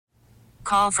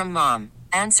Call from mom.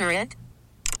 Answer it.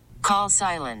 Call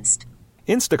silenced.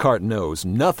 Instacart knows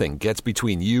nothing gets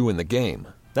between you and the game.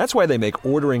 That's why they make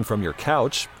ordering from your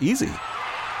couch easy.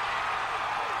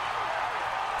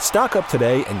 Stock up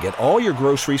today and get all your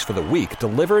groceries for the week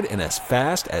delivered in as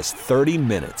fast as 30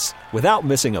 minutes without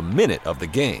missing a minute of the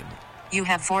game. You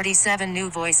have 47 new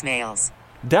voicemails.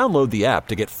 Download the app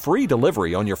to get free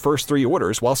delivery on your first 3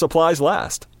 orders while supplies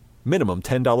last. Minimum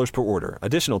 $10 per order.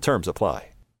 Additional terms apply.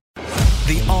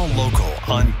 The All Local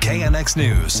on KNX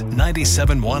News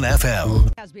 97.1 FM.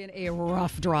 It has been a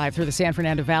rough drive through the San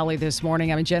Fernando Valley this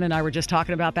morning. I mean, Jen and I were just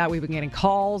talking about that. We've been getting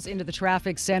calls into the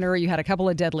traffic center. You had a couple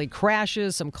of deadly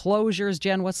crashes, some closures.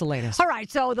 Jen, what's the latest? All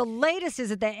right, so the latest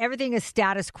is that everything is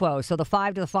status quo. So the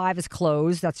 5 to the 5 is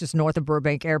closed. That's just north of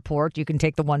Burbank Airport. You can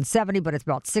take the 170, but it's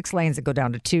about 6 lanes that go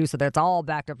down to 2, so that's all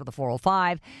backed up to the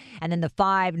 405. And then the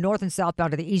 5 north and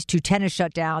southbound to the East 210 is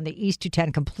shut down. The East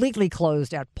 210 completely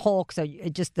closed at Polk, so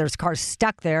there's cars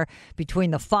stuck there between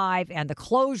the 5 and the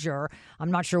closure. I'm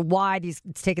not sure why it's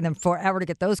taking them forever to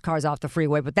get those cars off the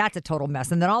freeway, but that's a total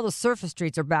mess. And then all the surface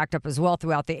streets are backed up as well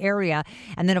throughout the area.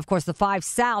 And then, of course, the 5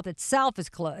 South itself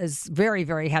is very,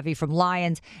 very heavy from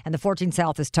Lyons, and the 14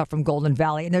 South is tough from Golden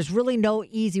Valley. And there's really no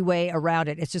easy way around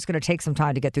it. It's just going to take some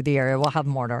time to get through the area. We'll have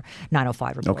more in our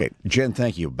 905 report. Okay, Jen,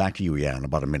 thank you. Back to you, in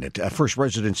about a minute. First,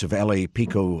 residents of L.A.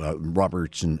 Pico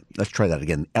Robertson, let's try that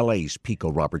again, L.A.'s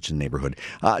Pico Robertson neighborhood,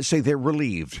 say they're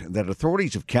relieved that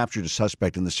authorities have captured a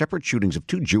suspect in the separate shootings of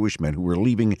 2 Jewish men who were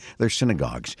leaving their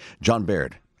synagogues. John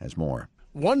Baird has more.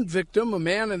 One victim, a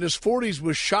man in his 40s,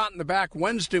 was shot in the back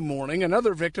Wednesday morning.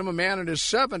 Another victim, a man in his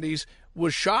 70s,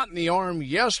 was shot in the arm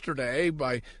yesterday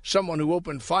by someone who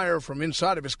opened fire from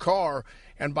inside of his car.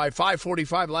 And by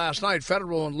 5:45 last night,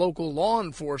 federal and local law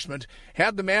enforcement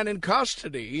had the man in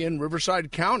custody in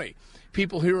Riverside County.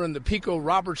 People here in the Pico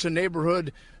Robertson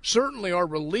neighborhood certainly are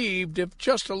relieved, if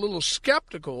just a little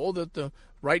skeptical, that the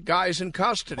right guy's in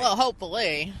custody. Well,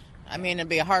 hopefully. I mean, it'd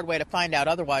be a hard way to find out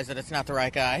otherwise that it's not the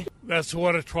right guy. That's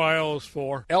what a trial is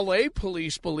for. L.A.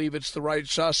 police believe it's the right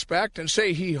suspect and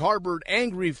say he harbored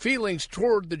angry feelings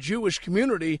toward the Jewish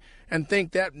community and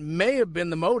think that may have been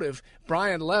the motive.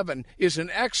 Brian Levin is an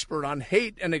expert on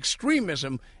hate and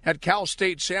extremism at Cal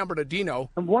State San Bernardino.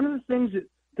 And one of the things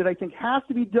that I think has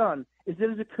to be done is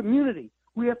that as a community,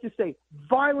 we have to say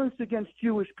violence against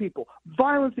Jewish people,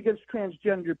 violence against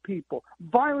transgender people,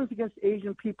 violence against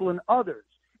Asian people and others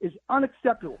is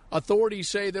unacceptable. Authorities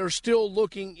say they're still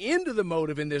looking into the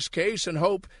motive in this case and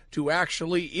hope to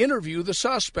actually interview the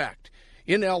suspect.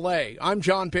 In L.A., I'm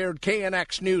John Baird,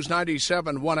 KNX News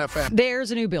 97.1 FM. There's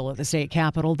a new bill at the state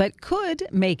capitol that could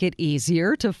make it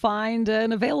easier to find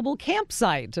an available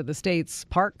campsite to the state's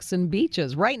parks and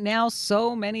beaches. Right now,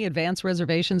 so many advance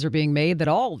reservations are being made that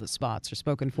all the spots are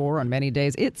spoken for on many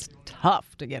days. It's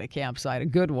tough to get a campsite, a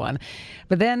good one.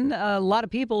 But then a lot of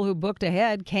people who booked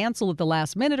ahead cancel at the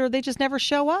last minute, or they just never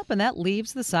show up, and that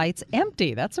leaves the sites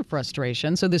empty. That's a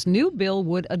frustration. So this new bill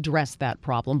would address that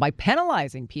problem by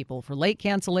penalizing people for late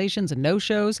cancellations and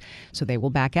no-shows, so they will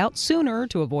back out sooner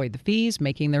to avoid the fees,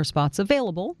 making their spots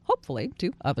available, hopefully,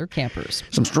 to other campers.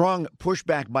 Some strong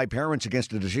pushback by parents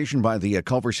against a decision by the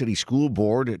Culver City School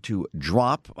Board to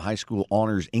drop high school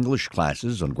honors English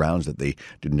classes on grounds that they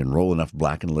didn't enroll enough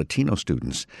Black and Latino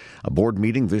students. A board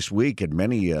meeting this week had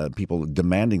many people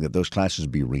demanding that those classes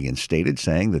be reinstated,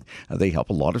 saying that they help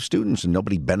a lot of students and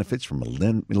nobody benefits from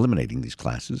eliminating these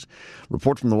classes.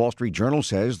 Report from the Wall Street Journal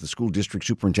says the school district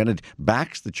superintendent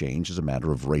backs the change as a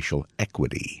matter of racial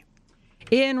equity.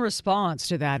 In response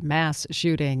to that mass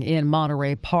shooting in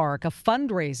Monterey Park, a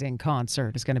fundraising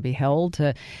concert is going to be held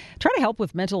to try to help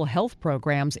with mental health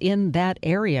programs in that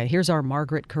area. Here's our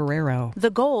Margaret Carrero.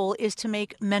 The goal is to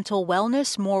make mental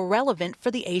wellness more relevant for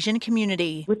the Asian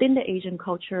community. Within the Asian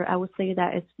culture, I would say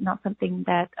that it's not something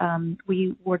that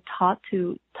we were taught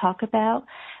to talk about.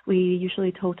 We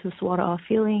usually told to swallow our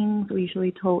feelings. We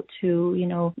usually told to,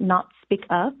 not speak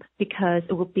up because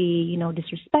it would be,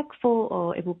 disrespectful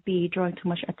or it would be drawing too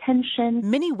much attention.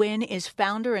 Minnie Nguyen is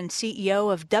founder and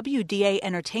CEO of WDA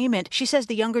Entertainment. She says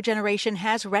the younger generation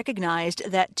has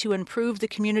recognized that to improve the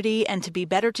community and to be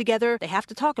better together, they have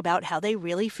to talk about how they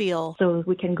really feel. So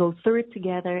we can go through it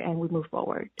together and we move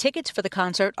forward. Tickets for the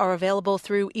concert are available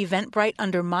through Eventbrite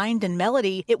under Mind and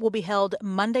Melody. It will be held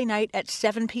Monday night at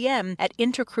 7 p.m. at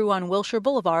Intercrew on Wilshire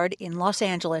Boulevard in Los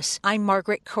Angeles. I'm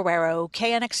Margaret Carrero,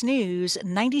 KNX News. News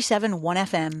 97.1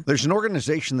 FM. There's an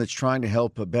organization that's trying to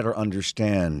help better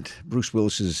understand Bruce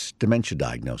Willis's dementia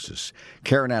diagnosis.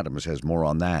 Karen Adams has more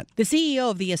on that. The CEO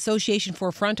of the Association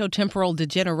for Frontotemporal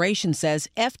Degeneration says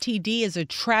FTD is a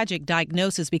tragic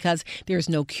diagnosis because there's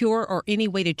no cure or any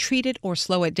way to treat it or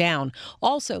slow it down.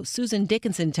 Also, Susan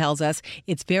Dickinson tells us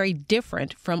it's very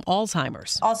different from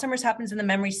Alzheimer's. Alzheimer's happens in the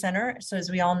memory center. So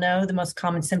as we all know, the most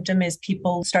common symptom is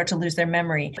people start to lose their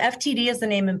memory. FTD, as the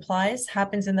name implies,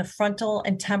 happens in the frontal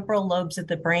and temporal lobes of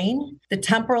the brain. The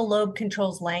temporal lobe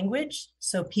controls language.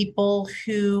 So people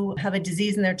who have a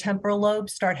disease in their temporal lobe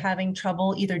start having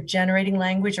trouble either generating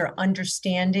language or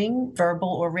understanding verbal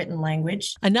or written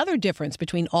language. Another difference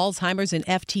between Alzheimer's and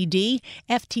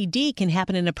FTD can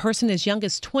happen in a person as young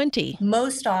as 20.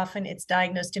 Most often it's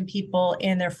diagnosed in people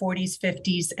in their 40s,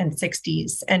 50s, and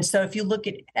 60s. And so if you look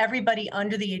at everybody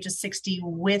under the age of 60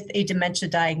 with a dementia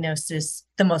diagnosis,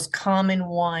 the most common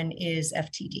one is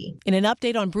FTD. In an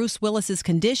update on Bruce Willis's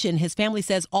condition, his family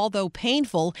says although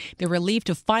painful, they're relieved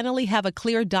to finally have a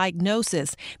clear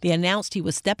diagnosis. They announced he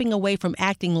was stepping away from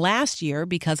acting last year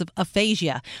because of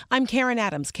aphasia. I'm Karen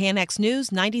Adams, KNX News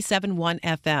 97.1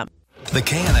 FM. The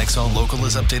KNX All Local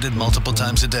is updated multiple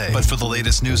times a day. But for the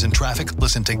latest news and traffic,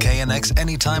 listen to KNX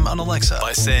anytime on Alexa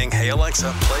by saying, "Hey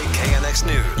Alexa, play KNX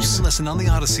News." You can listen on the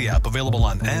Odyssey app, available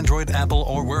on Android, Apple,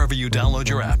 or wherever you download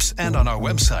your apps, and on our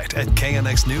website at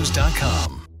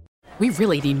knxnews.com. We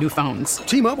really need new phones.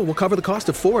 T-Mobile will cover the cost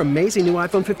of 4 amazing new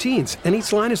iPhone 15s, and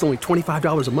each line is only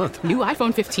 $25 a month. New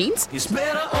iPhone 15s? It's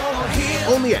better over here.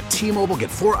 Only at T-Mobile, get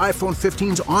 4 iPhone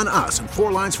 15s on us and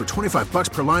 4 lines for $25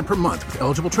 per line per month with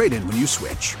eligible trade-in when you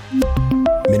switch.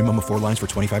 Minimum of 4 lines for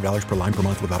 $25 per line per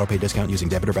month with autopay discount using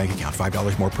debit or bank account.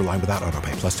 $5 more per line without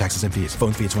autopay, plus taxes and fees.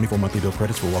 Phone fee at 24 monthly bill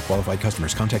credits for well-qualified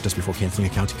customers. Contact us before canceling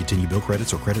account to continue bill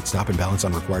credits or credit stop and balance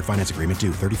on required finance agreement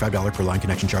due. $35 per line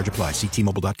connection charge applies. See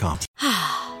T-Mobile.com.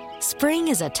 Spring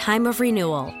is a time of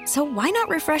renewal, so why not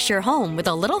refresh your home with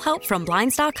a little help from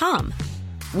Blinds.com?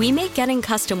 We make getting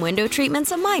custom window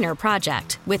treatments a minor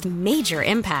project with major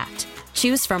impact.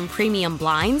 Choose from premium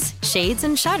blinds, shades,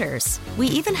 and shutters. We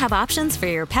even have options for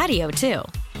your patio, too.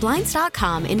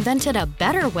 Blinds.com invented a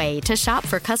better way to shop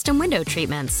for custom window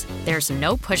treatments. There's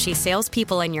no pushy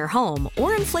salespeople in your home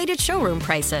or inflated showroom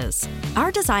prices.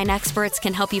 Our design experts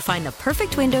can help you find the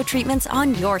perfect window treatments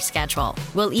on your schedule.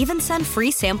 We'll even send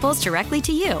free samples directly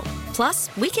to you.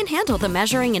 Plus, we can handle the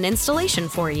measuring and installation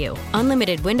for you.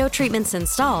 Unlimited window treatments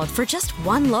installed for just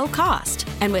one low cost.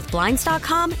 And with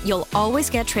Blinds.com, you'll always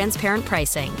get transparent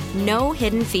pricing. No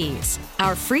hidden fees.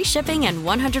 Our free shipping and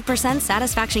 100%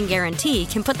 satisfaction guarantee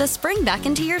can put the spring back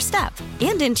into your step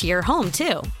and into your home,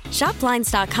 too. Shop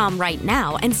Blinds.com right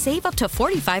now and save up to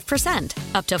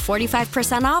 45%. Up to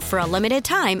 45% off for a limited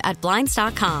time at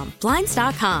Blinds.com.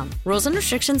 Blinds.com. Rules and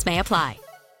restrictions may apply.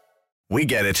 We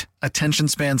get it. Attention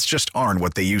spans just aren't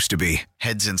what they used to be.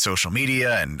 Heads in social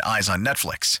media and eyes on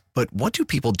Netflix. But what do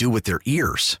people do with their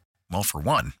ears? Well, for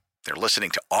one, they're listening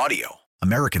to audio.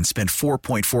 Americans spend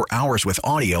 4.4 hours with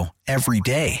audio every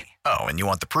day. Oh, and you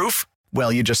want the proof?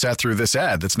 Well, you just sat through this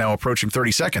ad that's now approaching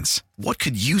 30 seconds. What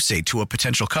could you say to a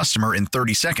potential customer in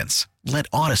 30 seconds? Let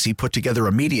Odyssey put together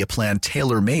a media plan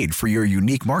tailor-made for your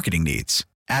unique marketing needs.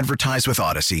 Advertise with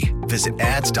Odyssey. Visit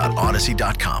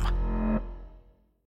ads.odyssey.com.